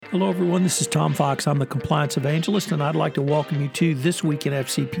Hello, everyone. This is Tom Fox. I'm the Compliance Evangelist, and I'd like to welcome you to This Week in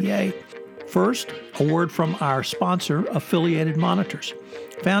FCPA. First, a word from our sponsor, Affiliated Monitors.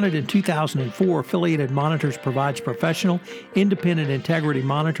 Founded in 2004, Affiliated Monitors provides professional, independent integrity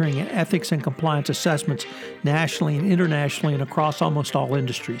monitoring and ethics and compliance assessments nationally and internationally and across almost all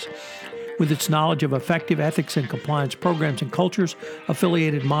industries. With its knowledge of effective ethics and compliance programs and cultures,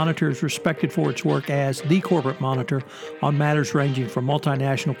 Affiliated Monitor is respected for its work as the corporate monitor on matters ranging from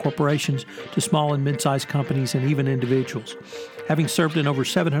multinational corporations to small and mid-sized companies and even individuals. Having served in over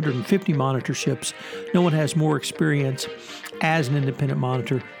 750 monitorships, no one has more experience as an independent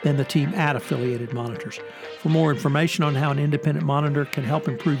monitor than the team at Affiliated Monitors. For more information on how an independent monitor can help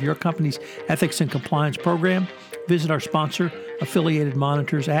improve your company's ethics and compliance program, visit our sponsor, Affiliated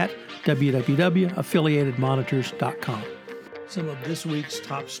Monitors, at www.affiliatedmonitors.com. Some of this week's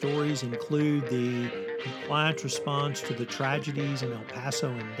top stories include the compliance response to the tragedies in El Paso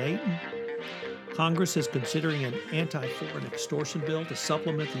and Dayton. Congress is considering an anti-foreign extortion bill to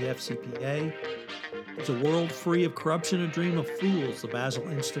supplement the FCPA. Is a world free of corruption a dream of fools? The Basel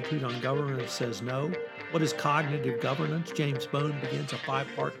Institute on Governance says no. What is cognitive governance? James Bone begins a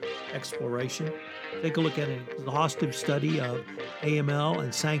 5-part exploration. Take a look at an exhaustive study of AML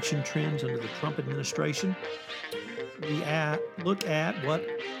and sanction trends under the Trump administration. We look at what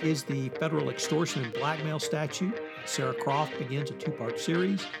is the federal extortion and blackmail statute. Sarah Croft begins a 2-part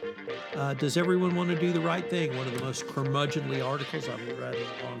series. Does everyone want to do the right thing? One of the most curmudgeonly articles I've read in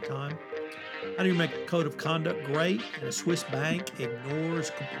a long time. How do you make a code of conduct great and a Swiss bank ignores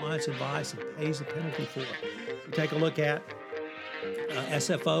compliance advice and pays a penalty for it? We take a look at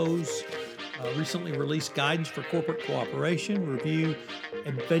SFO's recently released guidance for corporate cooperation, review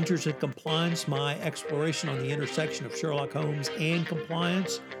Adventures in Compliance, my exploration on the intersection of Sherlock Holmes and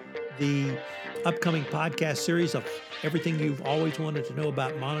compliance, the upcoming podcast series of everything you've always wanted to know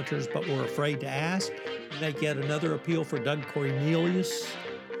about monitors but were afraid to ask. We make yet another appeal for Doug Cornelius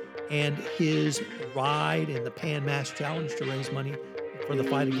and his ride in the Pan Mass Challenge to raise money for the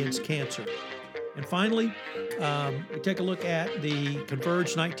fight against cancer. And finally, we take a look at the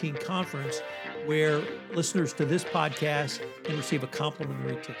Converge 19 conference, where listeners to this podcast can receive a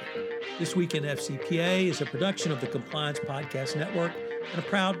complimentary ticket. This Week in FCPA is a production of the Compliance Podcast Network and a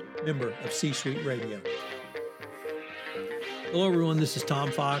proud member of C-Suite Radio. Hello, everyone. This is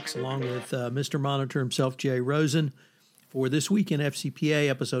Tom Fox, along with Mr. Monitor himself, Jay Rosen, for This Week in FCPA,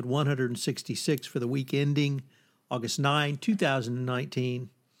 episode 166 for the week ending August 9, 2019,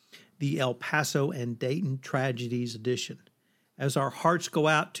 the El Paso and Dayton Tragedies edition. As our hearts go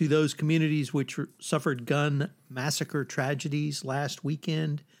out to those communities which suffered gun massacre tragedies last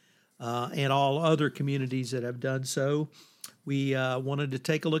weekend and all other communities that have done so, we wanted to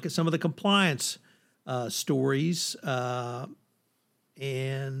take a look at some of the compliance stories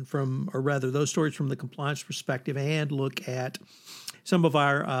those stories from the compliance perspective, and look at some of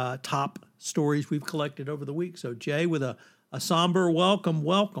our top stories we've collected over the week. So, Jay, with a somber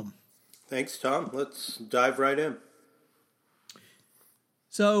welcome. Thanks, Tom. Let's dive right in.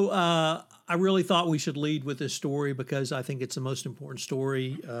 So I really thought we should lead with this story because I think it's the most important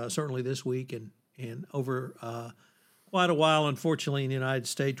story, certainly this week and over quite a while, unfortunately, in the United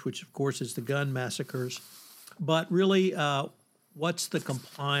States, which, of course, is the gun massacres. But really, what's the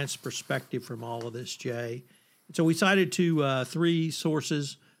compliance perspective from all of this, Jay? And so we cited to 3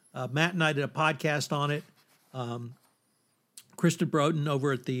 sources. Matt and I did a podcast on it. Kristen Broughton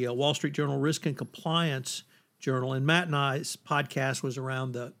over at the Wall Street Journal Risk and Compliance Journal, and Matt and I's podcast was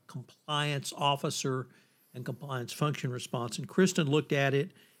around the compliance officer and compliance function response. And Kristen looked at it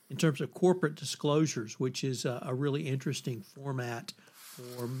in terms of corporate disclosures, which is a really interesting format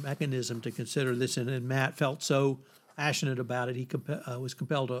or mechanism to consider this. And Matt felt so passionate about it, he was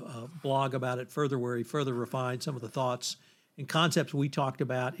compelled to blog about it further, where he further refined some of the thoughts and concepts we talked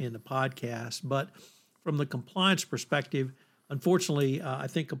about in the podcast. But from the compliance perspective, unfortunately, I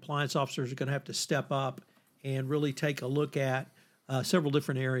think compliance officers are going to have to step up and really take a look at several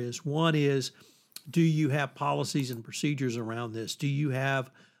different areas. One is, do you have policies and procedures around this? Do you have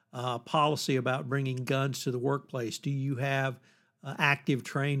policy about bringing guns to the workplace? Do you have active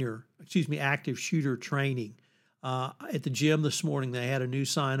shooter training? At the gym this morning, they had a new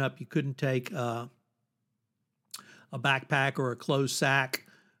sign up. You couldn't take a backpack or a closed sack,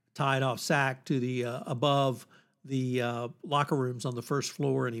 tied off sack to the above the locker rooms on the first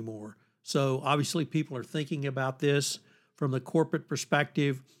floor anymore. So obviously people are thinking about this from the corporate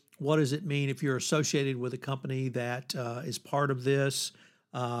perspective. What does it mean if you're associated with a company that is part of this?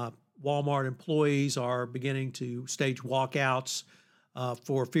 Walmart employees are beginning to stage walkouts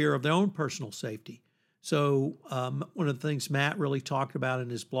for fear of their own personal safety. So one of the things Matt really talked about in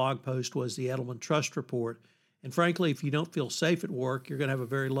his blog post was the Edelman Trust Report. And frankly, if you don't feel safe at work, you're going to have a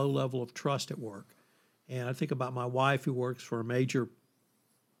very low level of trust at work. And I think about my wife who works for a major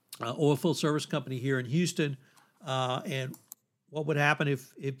oil field service company here in Houston, and what would happen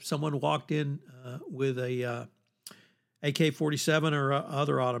if someone walked in with a AK-47 or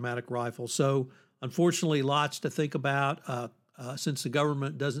other automatic rifle. So unfortunately, lots to think about since the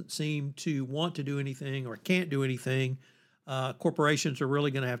government doesn't seem to want to do anything or can't do anything. Corporations are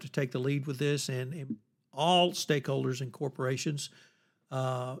really going to have to take the lead with this, and all stakeholders in corporations,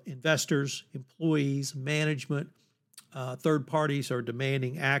 investors, employees, management, third parties are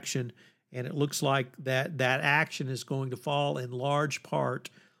demanding action, and it looks like that action is going to fall in large part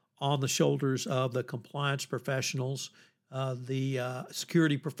on the shoulders of the compliance professionals, the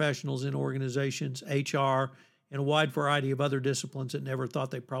security professionals in organizations, HR, and a wide variety of other disciplines that never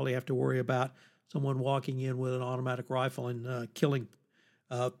thought they'd probably have to worry about someone walking in with an automatic rifle and killing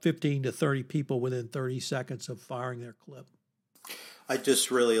 15 to 30 people within 30 seconds of firing their clip. I'd just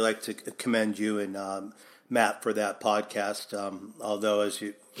really like to commend you and Matt for that podcast. Although, as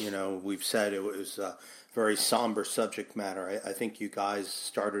we've said, it was a very somber subject matter. I think you guys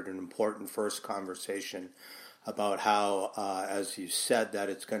started an important first conversation about how, as you said, that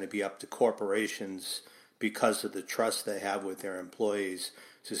it's going to be up to corporations because of the trust they have with their employees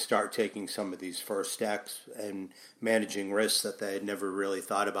to start taking some of these first steps and managing risks that they had never really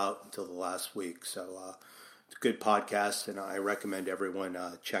thought about until the last week. So it's a good podcast, and I recommend everyone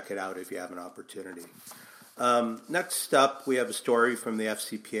check it out if you have an opportunity. Next up, we have a story from the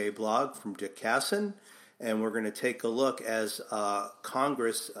FCPA blog from Dick Casson, and we're going to take a look as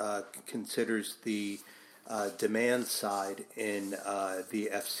Congress considers the demand side in the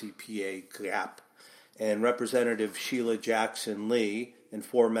FCPA gap. And Representative Sheila Jackson Lee and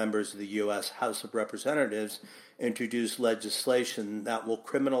 4 members of the U.S. House of Representatives introduced legislation that will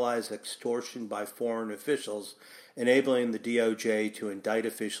criminalize extortion by foreign officials, enabling the DOJ to indict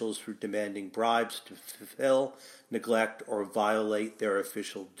officials for demanding bribes to fulfill, neglect, or violate their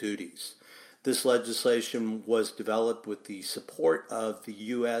official duties. This legislation was developed with the support of the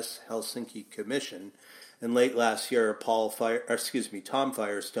U.S. Helsinki Commission. And late last year, Tom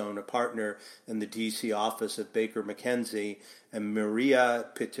Firestone, a partner in the D.C. office of Baker McKenzie, and Maria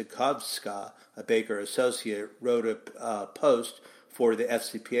Pitakovska, a Baker associate, wrote a post for the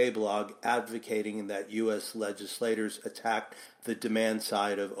FCPA blog advocating that U.S. legislators attack the demand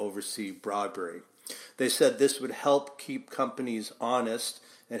side of overseas bribery. They said this would help keep companies honest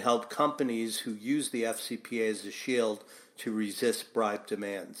and help companies who use the FCPA as a shield to resist bribe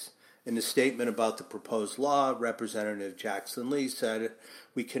demands. In a statement about the proposed law, Representative Jackson Lee said,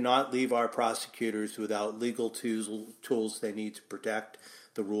 "We cannot leave our prosecutors without legal tools they need to protect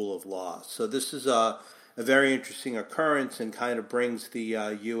the rule of law." So this is a very interesting occurrence and kind of brings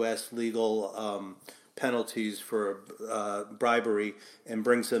the U.S. legal penalties for bribery and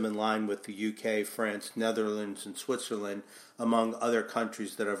brings them in line with the UK, France, Netherlands, and Switzerland, among other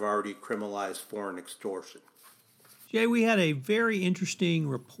countries that have already criminalized foreign extortion. Jay, we had a very interesting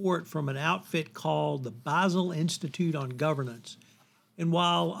report from an outfit called the Basel Institute on Governance. And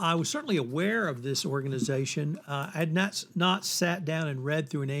while I was certainly aware of this organization, I had not sat down and read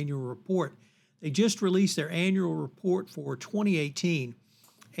through an annual report. They just released their annual report for 2018.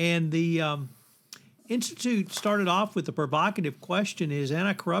 And the Institute started off with the provocative question, is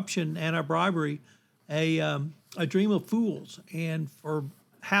anti-corruption, anti-bribery a dream of fools? And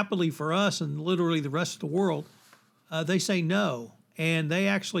happily for us and literally the rest of the world, they say no, and they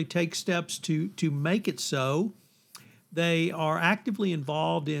actually take steps to make it so. They are actively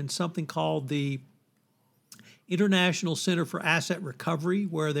involved in something called the International Center for Asset Recovery,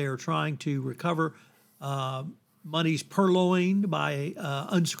 where they are trying to recover monies purloined by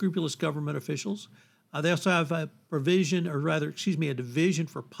unscrupulous government officials. They also have a division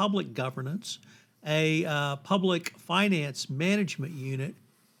for public governance, a public finance management unit,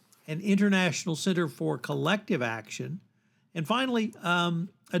 an International Center for Collective Action, and finally,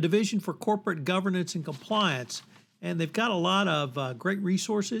 a division for corporate governance and compliance. And they've got a lot of great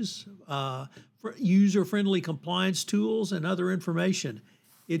resources, for user-friendly compliance tools, and other information.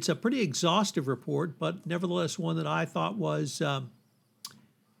 It's a pretty exhaustive report, but nevertheless one that I thought was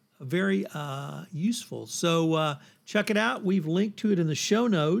very useful. So check it out. We've linked to it in the show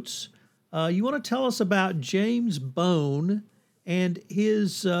notes. You want to tell us about James Bone and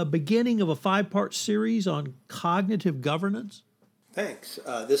his beginning of a 5-part series on cognitive governance? Thanks.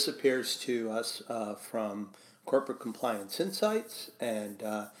 This appears to us from Corporate Compliance Insights, and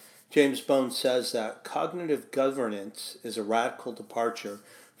James Bone says that cognitive governance is a radical departure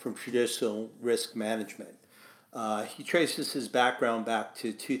from traditional risk management. He traces his background back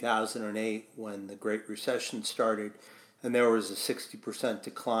to 2008 when the Great Recession started and there was a 60%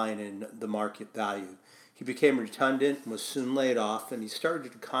 decline in the market value. He became redundant and was soon laid off, and he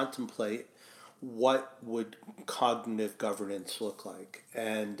started to contemplate what would cognitive governance look like.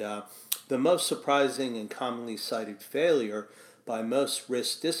 And the most surprising and commonly cited failure by most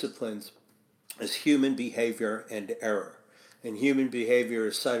risk disciplines is human behavior and error. And human behavior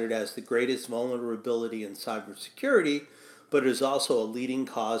is cited as the greatest vulnerability in cybersecurity, but is also a leading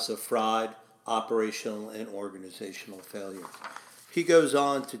cause of fraud, operational, and organizational failure. He goes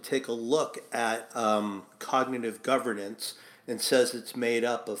on to take a look at cognitive governance and says it's made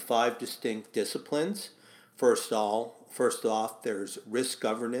up of 5 distinct disciplines. First off, there's risk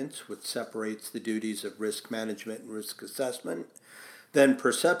governance, which separates the duties of risk management and risk assessment. Then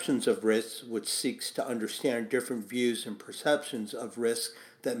perceptions of risk, which seeks to understand different views and perceptions of risk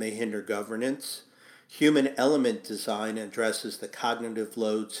that may hinder governance. Human element design addresses the cognitive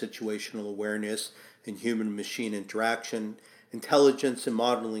load, situational awareness, and human-machine interaction. Intelligence and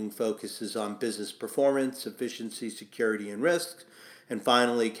modeling focuses on business performance, efficiency, security, and risk. And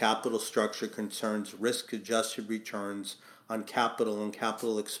finally, capital structure concerns risk-adjusted returns on capital and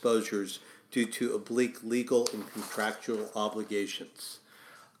capital exposures due to oblique legal and contractual obligations.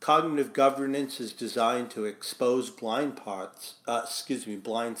 Cognitive governance is designed to expose blind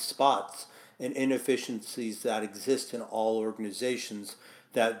spots and inefficiencies that exist in all organizations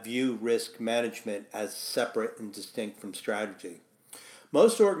that view risk management as separate and distinct from strategy.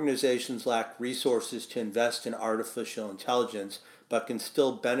 Most organizations lack resources to invest in artificial intelligence, but can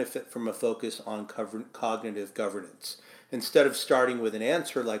still benefit from a focus on cognitive governance. Instead of starting with an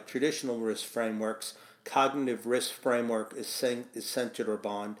answer like traditional risk frameworks, cognitive risk framework is centered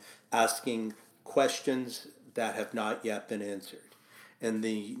upon asking questions that have not yet been answered. In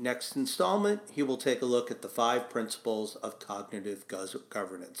the next installment, he will take a look at the 5 principles of cognitive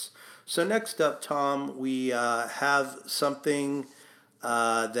governance. So next up, Tom, we have something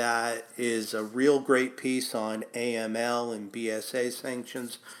that is a real great piece on AML and BSA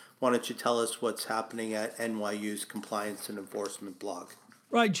sanctions. Why don't you tell us what's happening at NYU's Compliance and Enforcement blog?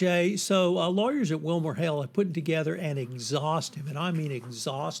 Right, Jay. So lawyers at WilmerHale have put together an exhaustive, and I mean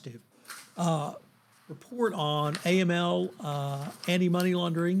exhaustive, report on AML, anti-money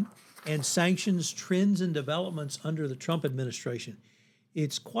laundering, and sanctions trends and developments under the Trump administration.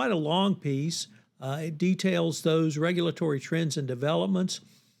 It's quite a long piece. It details those regulatory trends and developments,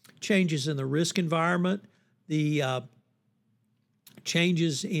 changes in the risk environment, the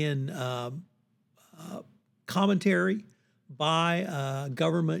changes in commentary by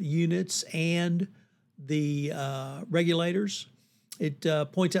government units and the regulators. It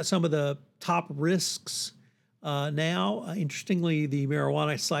points out some of the top risks now. Interestingly, the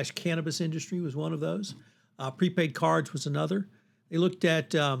marijuana/cannabis industry was one of those. Prepaid cards was another. They looked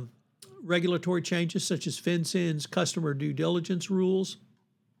at regulatory changes such as FinCEN's customer due diligence rules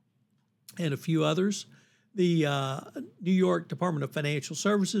and a few others. The New York Department of Financial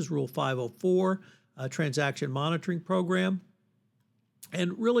Services, Rule 504, transaction monitoring program,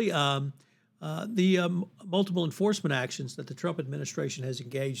 and really the multiple enforcement actions that the Trump administration has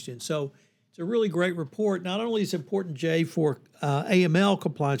engaged in. So it's a really great report. Not only is it important, Jay, for AML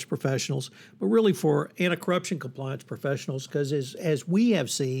compliance professionals, but really for anti-corruption compliance professionals, because as we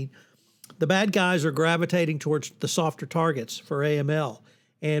have seen, the bad guys are gravitating towards the softer targets for AML.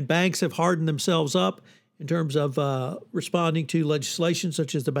 And banks have hardened themselves up in terms of responding to legislation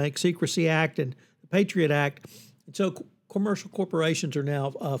such as the Bank Secrecy Act and the Patriot Act. And so commercial corporations are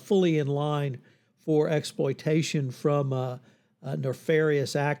now fully in line for exploitation from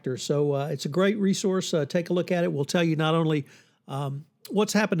nefarious actors. So it's a great resource. Take a look at it. We'll tell you not only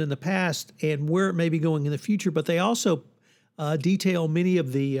what's happened in the past and where it may be going in the future, but they also detail many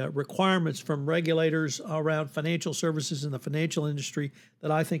of the requirements from regulators around financial services in the financial industry that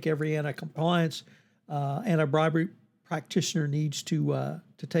I think every anti-compliance, anti-bribery practitioner needs to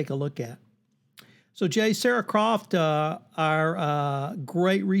take a look at. So, Jay, Sarah Croft, our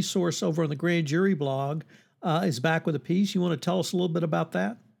great resource over on the Grand Jury blog, is back with a piece. You want to tell us a little bit about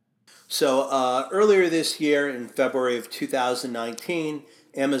that? So earlier this year, in February of 2019,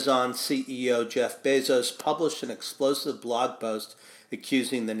 Amazon CEO Jeff Bezos published an explosive blog post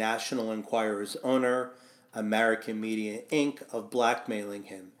accusing the National Enquirer's owner, American Media Inc., of blackmailing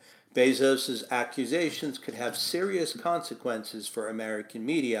him. Bezos' accusations could have serious consequences for American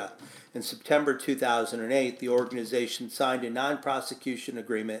media. In September 2008, the organization signed a non-prosecution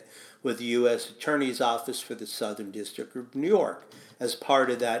agreement with the U.S. Attorney's Office for the Southern District of New York. As part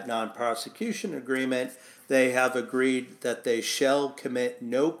of that non-prosecution agreement, they have agreed that they shall commit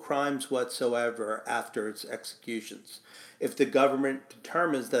no crimes whatsoever after its executions. If the government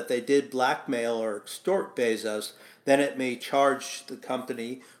determines that they did blackmail or extort Bezos, then it may charge the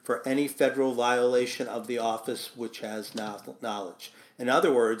company for any federal violation of the office which has knowledge. In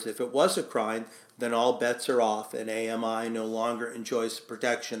other words, if it was a crime, then all bets are off and AMI no longer enjoys the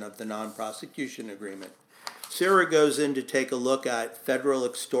protection of the non-prosecution agreement. Sarah goes in to take a look at federal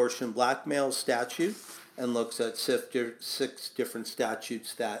extortion blackmail statute and looks at 6 different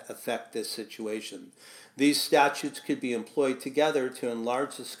statutes that affect this situation. These statutes could be employed together to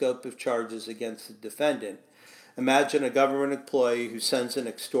enlarge the scope of charges against the defendant. Imagine a government employee who sends an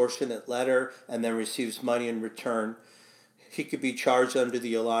extortionate letter and then receives money in return. He could be charged under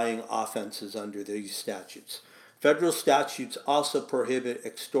the underlying offenses under these statutes. Federal statutes also prohibit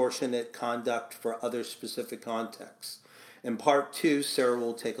extortionate conduct for other specific contexts. In Part 2, Sarah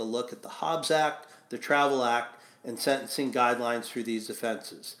will take a look at the Hobbs Act, the Travel Act, and sentencing guidelines for these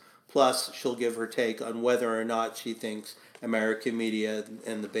offenses. Plus, she'll give her take on whether or not she thinks American media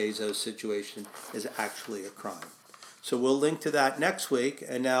and the Bezos situation is actually a crime. So we'll link to that next week.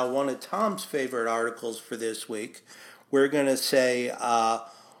 And now one of Tom's favorite articles for this week, we're going to say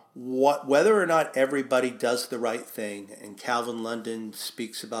whether or not everybody does the right thing. And Calvin London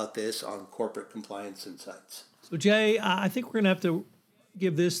speaks about this on Corporate Compliance Insights. So, Jay, I think we're going to have to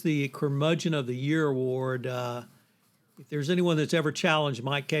give this the Curmudgeon of the Year award. If there's anyone that's ever challenged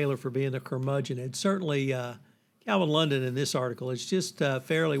Mike Kaler for being the curmudgeon, it's certainly Calvin London in this article. It's just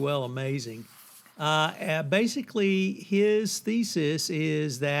fairly well amazing. Basically, his thesis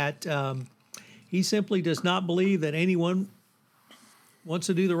is that he simply does not believe that anyone wants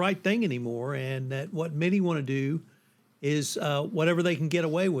to do the right thing anymore, and that what many want to do is whatever they can get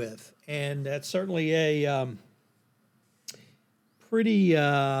away with. And that's certainly a pretty,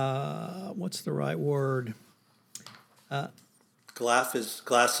 what's the right word? Glass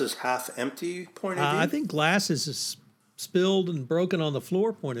is half empty point of view? I think glass is spilled and broken on the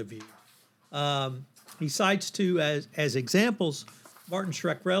floor point of view. He cites as examples Martin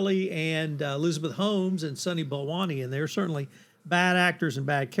Shkreli and Elizabeth Holmes and Sonny Balwani, and they're certainly bad actors and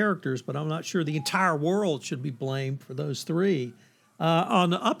bad characters, but I'm not sure the entire world should be blamed for those three. On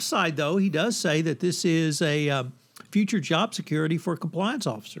the upside, though, he does say that this is a future job security for compliance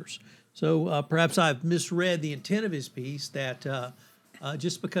officers. So perhaps I've misread the intent of his piece that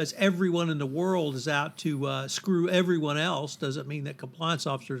just because everyone in the world is out to screw everyone else doesn't mean that compliance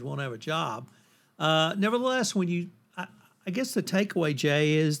officers won't have a job. Nevertheless, I guess the takeaway,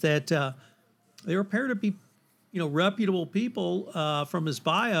 Jay, is that there appear to be, reputable people from his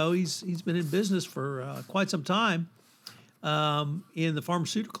bio. He's been in business for quite some time in the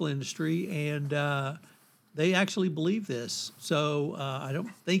pharmaceutical industry, and they actually believe this. So I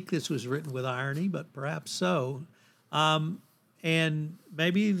don't think this was written with irony, but perhaps so. And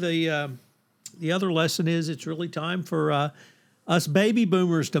maybe the other lesson is it's really time for us baby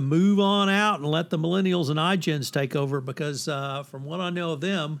boomers to move on out and let the millennials and iGens take over, because from what I know of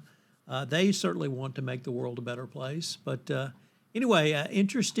them, they certainly want to make the world a better place. But anyway,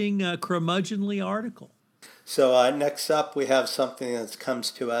 interesting curmudgeonly article. So next up, we have something that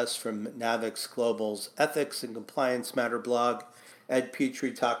comes to us from Navix Global's Ethics and Compliance Matter blog. Ed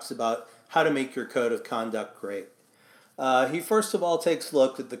Petrie talks about how to make your code of conduct great. He first of all takes a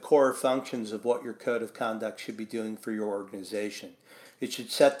look at the core functions of what your code of conduct should be doing for your organization. It should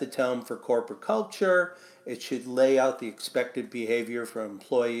set the tone for corporate culture. It should lay out the expected behavior for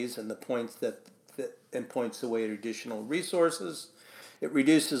employees and the points points away to additional resources. It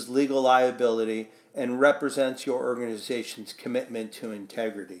reduces legal liability and represents your organization's commitment to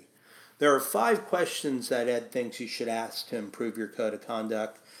integrity. There are 5 questions that Ed thinks you should ask to improve your code of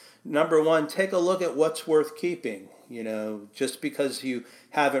conduct. Number 1, take a look at what's worth keeping. Just because you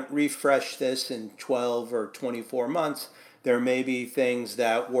haven't refreshed this in 12 or 24 months, there may be things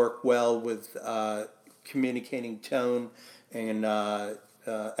that work well with communicating tone and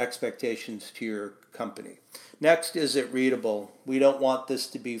expectations to your company. Next, is it readable? We don't want this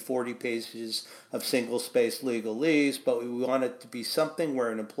to be 40 pages of single-spaced legalese, but we want it to be something where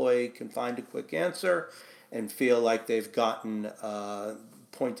an employee can find a quick answer and feel like they've gotten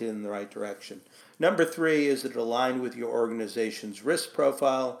pointed in the right direction. Number 3, is it aligned with your organization's risk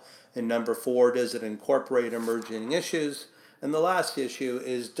profile? And number 4, does it incorporate emerging issues? And the last issue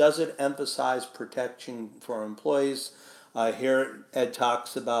is, does it emphasize protection for employees? Here Ed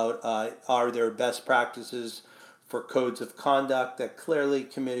talks about, are there best practices for codes of conduct that clearly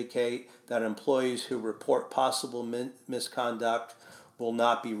communicate that employees who report possible misconduct will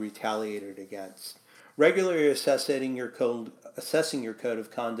not be retaliated against. Regularly assessing your code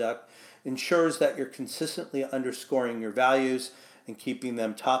of conduct ensures that you're consistently underscoring your values and keeping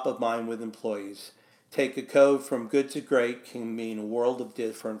them top of mind with employees. Take a code from good to great can mean a world of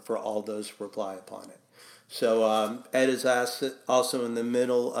difference for all those who rely upon it. So Ed is also in the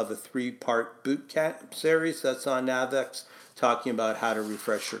middle of a 3-part boot camp series that's on Navex, talking about how to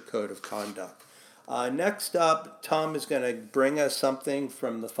refresh your code of conduct. Next up, Tom is going to bring us something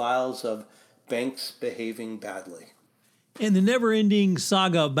from the files of banks behaving badly. In the never-ending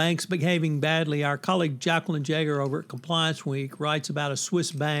saga of banks behaving badly, our colleague Jacqueline Jaeger over at Compliance Week writes about a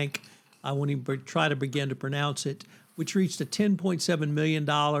Swiss bank, when he try to begin to pronounce it, which reached a $10.7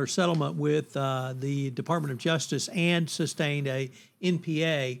 million settlement with the Department of Justice and sustained a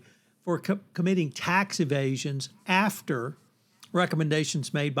NPA for committing tax evasions after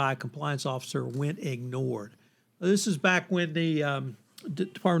recommendations made by a compliance officer went ignored. This is back when the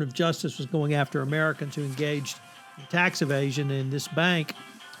Department of Justice was going after Americans who engaged in tax evasion, and this bank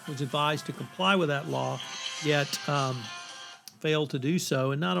was advised to comply with that law, yet failed to do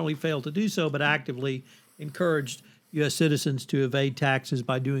so. And not only failed to do so, but actively encouraged U.S. citizens to evade taxes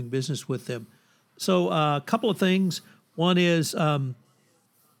by doing business with them. So a couple of things. One is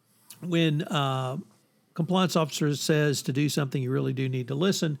when compliance officer says to do something, you really do need to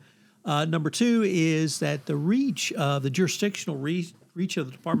listen. Number two is that the reach, the jurisdictional reach of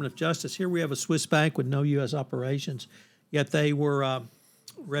the Department of Justice. Here we have a Swiss bank with no U.S. operations, yet they were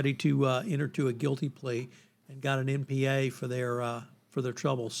ready to enter to a guilty plea and got an NPA for their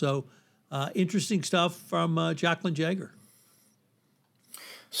trouble. So interesting stuff from Jacqueline Jaeger.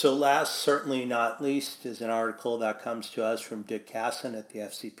 So last, certainly not least, is an article that comes to us from Dick Casson at the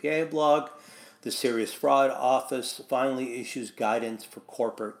FCPA blog. The Serious Fraud Office finally issues guidance for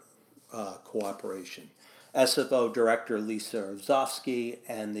corporate cooperation. SFO Director Lisa Ozovsky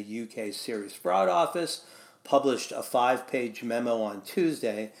and the UK Serious Fraud Office published a 5-page memo on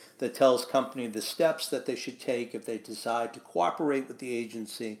Tuesday that tells companies the steps that they should take if they decide to cooperate with the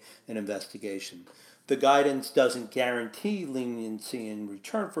agency in investigation. The guidance doesn't guarantee leniency in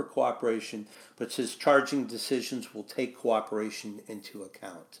return for cooperation, but says charging decisions will take cooperation into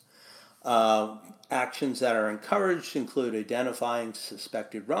account. Actions that are encouraged include identifying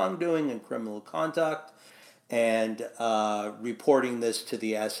suspected wrongdoing and criminal conduct and reporting this to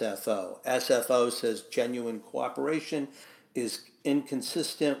the SFO. SFO says genuine cooperation is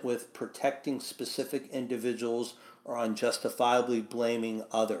inconsistent with protecting specific individuals or unjustifiably blaming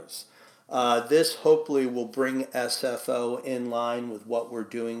others. This hopefully will bring SFO in line with what we're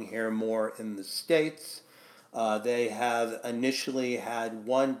doing here more in the States. They have initially had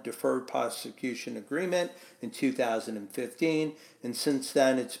one deferred prosecution agreement in 2015, and since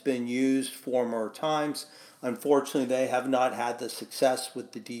then it's been used 4 more times. Unfortunately, they have not had the success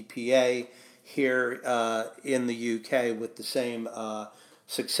with the DPA here in the UK with the same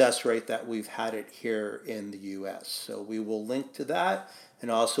success rate that we've had it here in the US. So we will link to that, and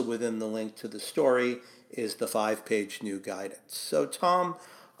also within the link to the story is the 5-page new guidance. So Tom,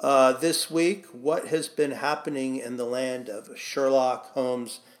 this week, what has been happening in the land of Sherlock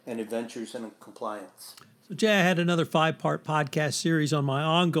Holmes and Adventures in Compliance? So Jay, I had another 5-part podcast series on my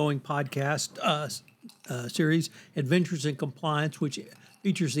ongoing podcast series, Adventures in Compliance, which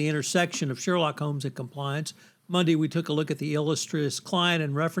features the intersection of Sherlock Holmes and compliance. Monday, we took a look at the illustrious client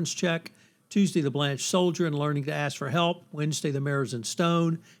and reference check. Tuesday, the Blanche Soldier and learning to ask for help. Wednesday, the Mirrors and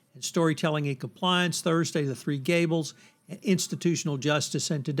Stone and storytelling in compliance. Thursday, the Three Gables and institutional justice.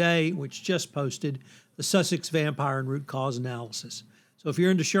 And today, which just posted, the Sussex Vampire and root cause analysis. So if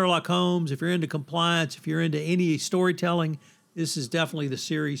you're into Sherlock Holmes, if you're into compliance, if you're into any storytelling, this is definitely the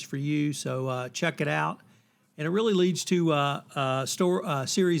series for you. So check it out. And it really leads to a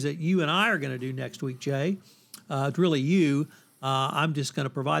series that you and I are going to do next week, Jay. It's really you. I'm just going to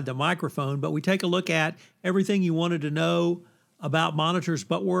provide the microphone. But we take a look at everything you wanted to know about monitors,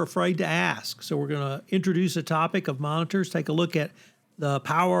 but we're afraid to ask. So we're going to introduce a topic of monitors, take a look at the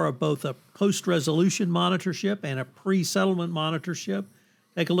power of both a post-resolution monitorship and a pre-settlement monitorship,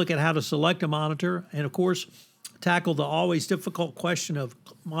 take a look at how to select a monitor, and of course, tackle the always difficult question of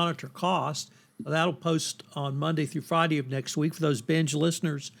monitor cost. That'll post on Monday through Friday of next week. For those binge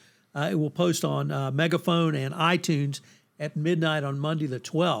listeners, it will post on Megaphone and iTunes at midnight on Monday the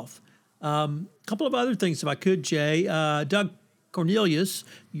 12th. A couple of other things, if I could, Jay. Doug Cornelius,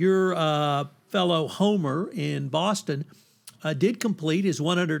 your fellow Homer in Boston, did complete his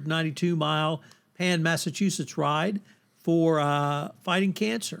 192-mile Pan, Massachusetts ride for fighting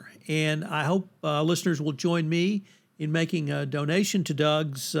cancer. And I hope listeners will join me in making a donation to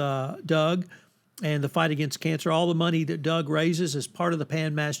Doug and the fight against cancer. All the money that Doug raises as part of the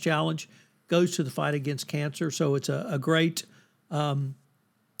Pan Mass Challenge goes to the fight against cancer. So it's a great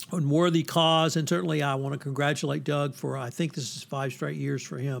worthy cause. And certainly I want to congratulate Doug for, I think this is 5 straight years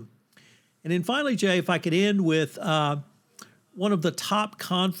for him. And then finally, Jay, if I could end with one of the top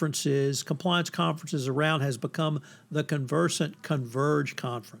conferences, compliance conferences around, has become the Conversant Converge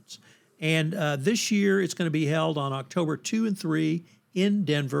Conference. And this year it's going to be held on October 2 and 3 in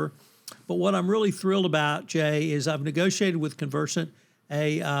Denver. But what I'm really thrilled about, Jay, is I've negotiated with Conversant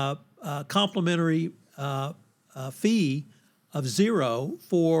a complimentary fee of $0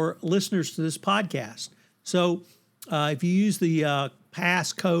 for listeners to this podcast. So if you use the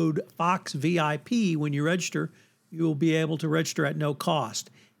pass code FOXVIP when you register, you will be able to register at no cost.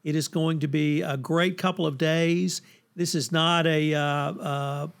 It is going to be a great couple of days. This is not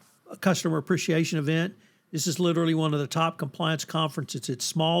a customer appreciation event. This is literally one of the top compliance conferences. It's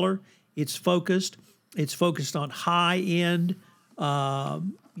smaller. It's focused. It's focused on high-end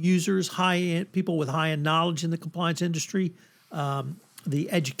users, high-end people with high-end knowledge in the compliance industry.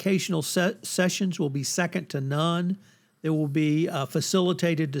 The educational sessions will be second to none. There will be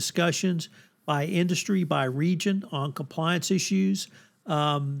facilitated discussions by industry, by region on compliance issues.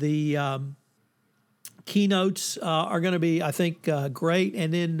 The keynotes are going to be, I think, great.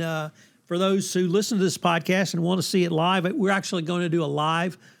 And then for those who listen to this podcast and want to see it live, we're actually going to do a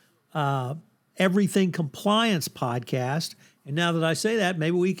live Everything Compliance podcast. And now that I say that,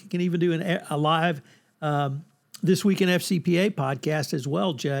 maybe we can even do a live This Week in FCPA podcast as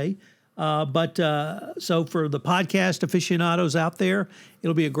well, Jay. So for the podcast aficionados out there,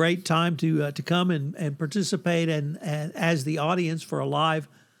 it'll be a great time to come and participate and as the audience for a live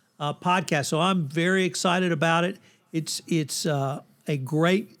podcast. So I'm very excited about it. It's a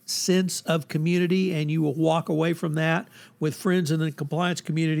great sense of community, and you will walk away from that with friends in the compliance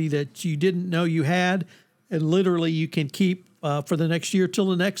community that you didn't know you had, and literally you can keep for the next year till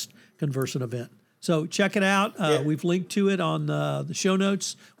the next Conversant event. So check it out. We've linked to it on the show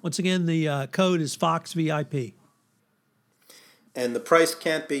notes. Once again, the code is FOXVIP. And the price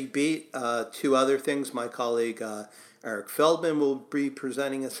can't be beat. 2 other things. My colleague Eric Feldman will be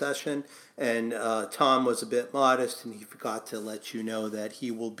presenting a session, and Tom was a bit modest, and he forgot to let you know that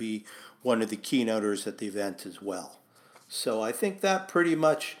he will be one of the keynoters at the event as well. So I think that pretty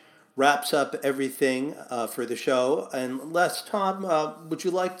much wraps up everything for the show. Unless, Tom, would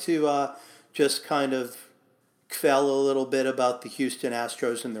you like to just kind of kvel a little bit about the Houston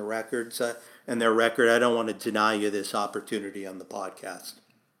Astros and their records and their record? I don't want to deny you this opportunity on the podcast.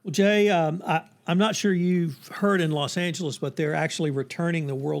 Well, Jay, I'm not sure you've heard in Los Angeles, but they're actually returning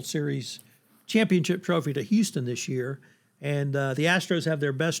the World Series championship trophy to Houston this year. And the Astros have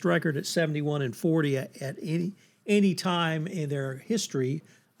their best record at 71-40 at any time in their history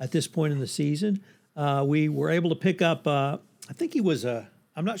at this point in the season. We were able to pick up, I think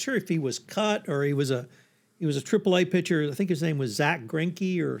I'm not sure if he was cut or he was a AAA pitcher. I think his name was Zach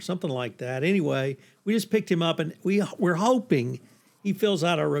Greinke or something like that. Anyway, we just picked him up, and we're hoping he fills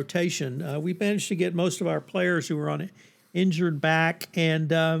out our rotation. We managed to get most of our players who were on injured back,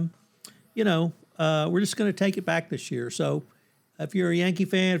 and we're just going to take it back this year. So if you're a Yankee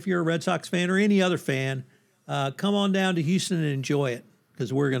fan, if you're a Red Sox fan, or any other fan, come on down to Houston and enjoy it,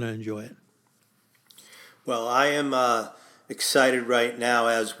 because we're going to enjoy it. Well, I am excited right now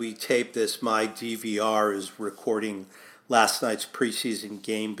as we tape this. My DVR is recording last night's preseason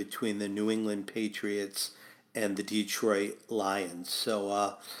game between the New England Patriots and the Detroit Lions.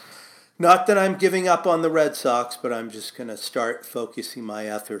 So not that I'm giving up on the Red Sox, but I'm just going to start focusing my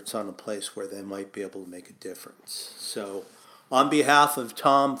efforts on a place where they might be able to make a difference. So on behalf of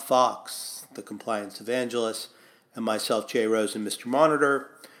Tom Fox, the compliance evangelist, and myself, Jay Rosen, Mr. Monitor,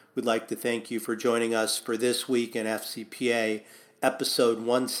 we'd like to thank you for joining us for This Week in FCPA, episode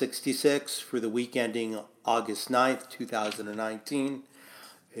 166 for the week ending August 9th, 2019.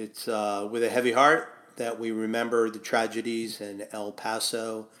 It's with a heavy heart that we remember the tragedies in El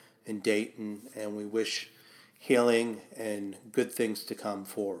Paso and Dayton, and we wish healing and good things to come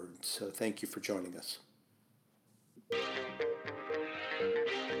forward. So thank you for joining us.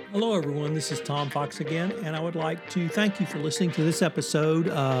 Hello, everyone. This is Tom Fox again, and I would like to thank you for listening to this episode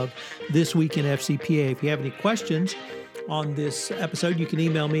of This Week in FCPA. If you have any questions on this episode, you can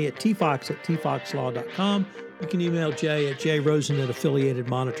email me at tfox@tfoxlaw.com. You can email Jay at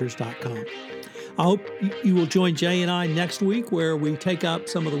jrosen@affiliatedmonitors.com. I hope you will join Jay and I next week, where we take up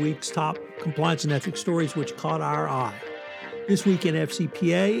some of the week's top compliance and ethics stories which caught our eye. This Week in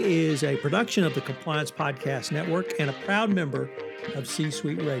FCPA is a production of the Compliance Podcast Network and a proud member of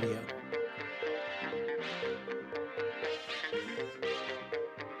C-Suite Radio.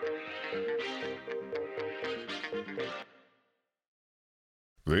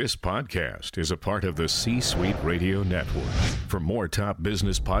 This podcast is a part of the C-Suite Radio Network. For more top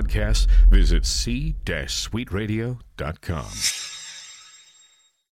business podcasts, visit c-suiteradio.com.